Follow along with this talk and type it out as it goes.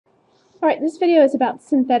Alright, this video is about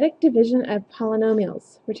synthetic division of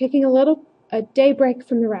polynomials. We're taking a day break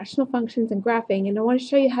from the rational functions and graphing, and I want to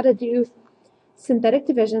show you how to do synthetic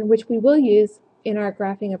division, which we will use in our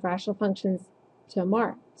graphing of rational functions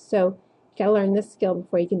tomorrow. So you got to learn this skill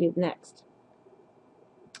before you can do the next.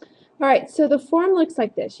 Alright, so the form looks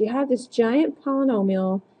like this. You have this giant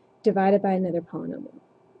polynomial divided by another polynomial.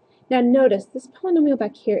 Now notice this polynomial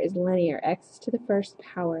back here is linear, x to the first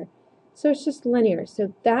power. So it's just linear,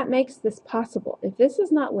 so that makes this possible. If this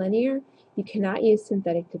is not linear, you cannot use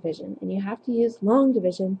synthetic division, and you have to use long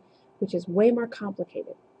division, which is way more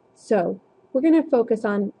complicated. So we're going to focus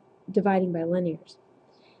on dividing by linears.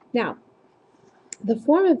 Now, the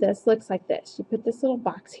form of this looks like this. You put this little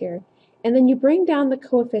box here, and then you bring down the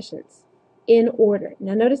coefficients in order.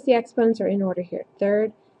 Now notice the exponents are in order here,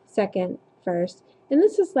 third, second, first, and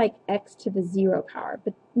this is like x to the 0 power,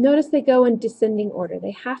 but notice they go in descending order.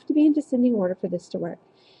 They have to be in descending order for this to work.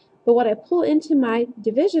 But what I pull into my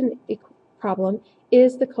division problem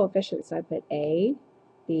is the coefficients. So I put a,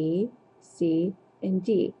 b, c, and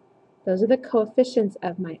d. Those are the coefficients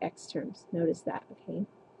of my x terms. Notice that, okay?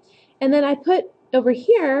 And then I put over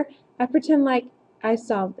here, I pretend like I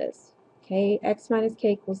solved this. Okay, x minus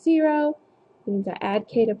k equals 0. It means I add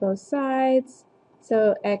k to both sides.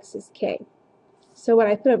 So x is k. So what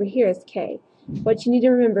I put over here is k. What you need to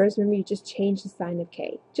remember is you just change the sign of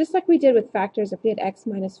k. Just like we did with factors, if we had x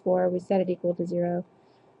minus 4, we set it equal to 0.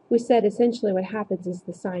 We said essentially what happens is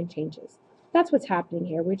the sign changes. That's what's happening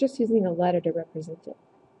here. We're just using a letter to represent it.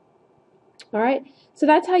 Alright, so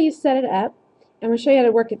that's how you set it up. I'm going to show you how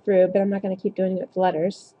to work it through, but I'm not going to keep doing it with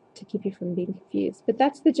letters to keep you from being confused. But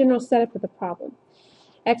that's the general setup of the problem.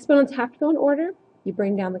 Exponents have to go in order. You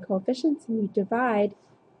bring down the coefficients and you divide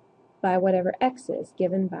by whatever x is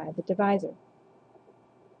given by the divisor.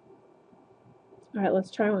 Alright, let's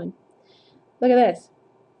try one. Look at this.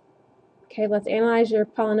 Okay, let's analyze your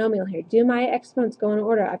polynomial here. Do my exponents go in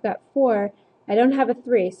order? I've got 4. I don't have a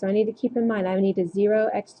 3, so I need to keep in mind I need a 0,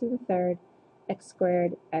 x to the third, x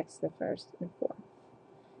squared, x to the first, and 4.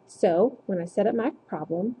 So when I set up my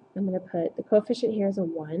problem, I'm going to put the coefficient here is a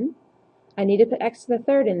 1. I need to put x to the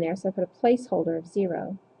third in there, so I put a placeholder of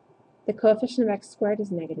 0. The coefficient of x squared is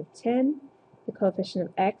negative 10. The coefficient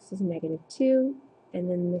of x is negative 2. And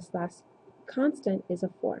then this last constant is a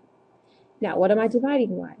 4. Now, what am I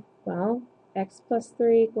dividing by? Well, x plus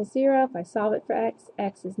 3 equals 0. If I solve it for x,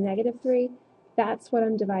 x is negative 3. That's what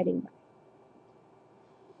I'm dividing by.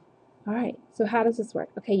 Alright, so how does this work?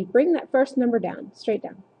 Okay, you bring that first number down, straight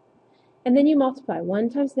down. And then you multiply. 1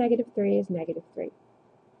 times negative 3 is negative 3.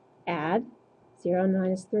 Add. 0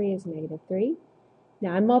 minus 3 is negative 3.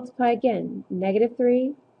 Now I multiply again. Negative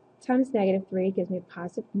 3 times negative 3 gives me a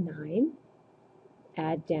positive 9.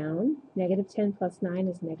 Add down. Negative 10 plus 9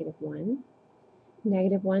 is negative 1.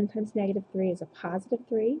 Negative 1 times negative 3 is a positive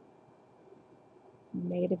 3.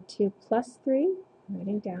 Negative 2 plus 3,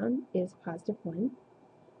 writing down, is positive 1.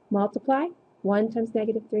 Multiply. 1 times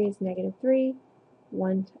negative 3 is negative 3.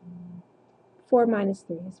 4 minus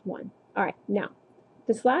 3 is 1. Alright, now,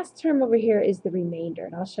 this last term over here is the remainder,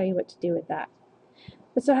 and I'll show you what to do with that.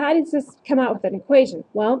 But so how does this come out with an equation?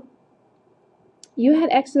 Well, you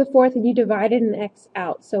had x to the fourth and you divided an x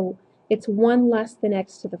out. So it's 1 less than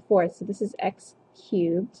x to the fourth. So this is x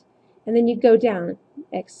cubed. And then you go down,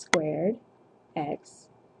 x squared, x.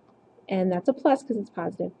 And that's a plus because it's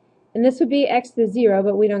positive. And this would be x to the 0,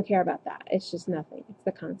 but we don't care about that. It's just nothing. It's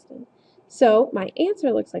the constant. So my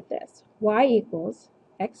answer looks like this. Y equals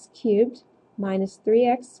x cubed minus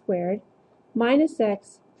 3x squared minus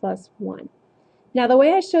x plus 1. Now the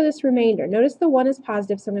way I show this remainder, notice the 1 is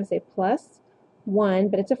positive, so I'm going to say plus 1,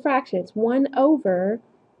 but it's a fraction. It's 1 over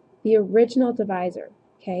the original divisor,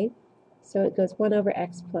 okay? So it goes 1 over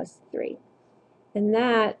x plus 3. And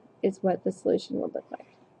that is what the solution will look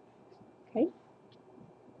like, okay?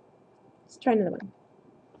 Let's try another one.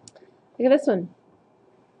 Look at this one.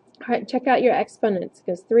 All right, check out your exponents. It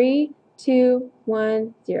goes 3, 2,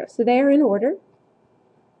 1, 0. So they are in order.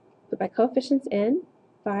 Put my coefficients in,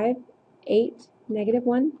 5, 8, negative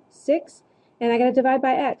 1, 6, and I got to divide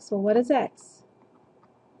by x. Well, what is x?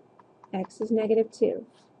 X is negative 2.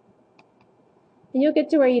 And you'll get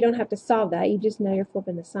to where you don't have to solve that. You just know you're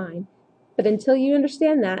flipping the sign. But until you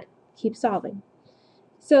understand that, keep solving.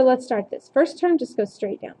 So let's start this. First term just goes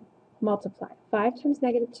straight down. Multiply. 5 times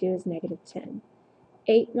negative 2 is negative 10.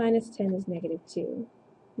 8 minus 10 is negative 2.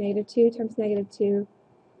 Negative 2 times negative 2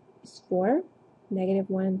 is 4. Negative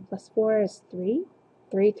 1 plus 4 is 3.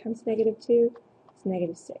 3 times negative 2 is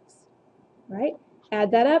negative 6. Right?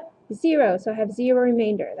 Add that up, 0. So I have 0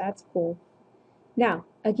 remainder. That's cool. Now,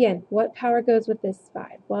 again, what power goes with this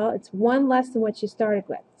 5? Well, it's 1 less than what you started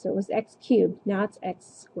with. So it was x cubed. Now it's x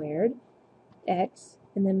squared, x,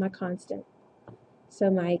 and then my constant. So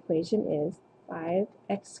my equation is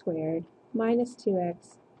 5x squared minus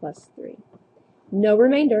 2x plus 3. No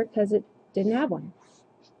remainder because it didn't have one.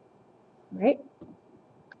 All right?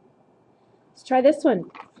 Let's try this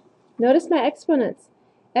one. Notice my exponents.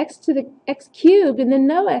 X to the x cubed and then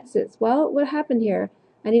no x's. Well, what happened here?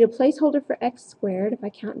 I need a placeholder for x squared if I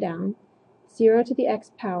count down, 0 to the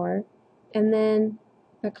x power, and then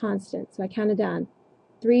a constant. So I counted down.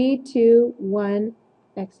 3, 2, 1,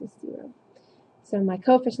 x is 0. So my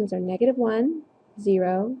coefficients are -1,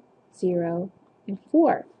 0, 0, and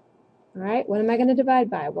 4. All right, what am I going to divide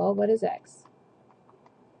by? Well, what is x?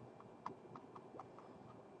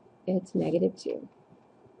 It's -2.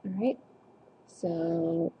 All right,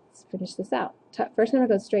 so let's finish this out. First number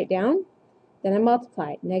goes straight down, then I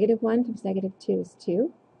multiply. -1 times -2 is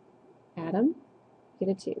 2. Add them, get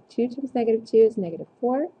a 2. 2 times -2 is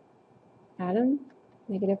 -4. Add them.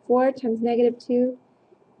 -4 times -2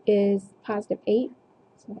 is +8.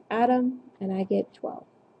 So I add them, and I get 12.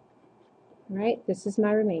 All right, this is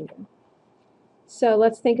my remainder. So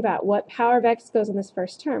let's think about what power of x goes on this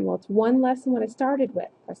first term. Well, it's 1 less than what I started with.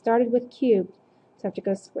 I started with cubed, so I have to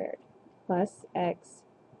go squared, plus x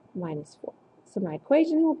minus 4. So my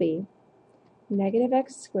equation will be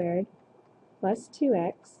 -x squared plus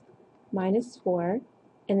 2x minus 4,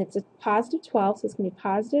 and it's a +12, so it's going to be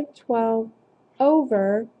 +12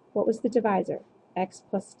 over, what was the divisor? X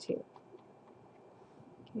plus 2.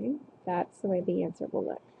 Okay, that's the way the answer will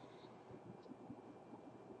look.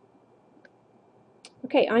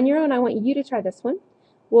 Okay, on your own, I want you to try this one.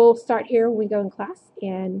 We'll start here when we go in class,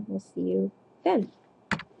 and we'll see you then.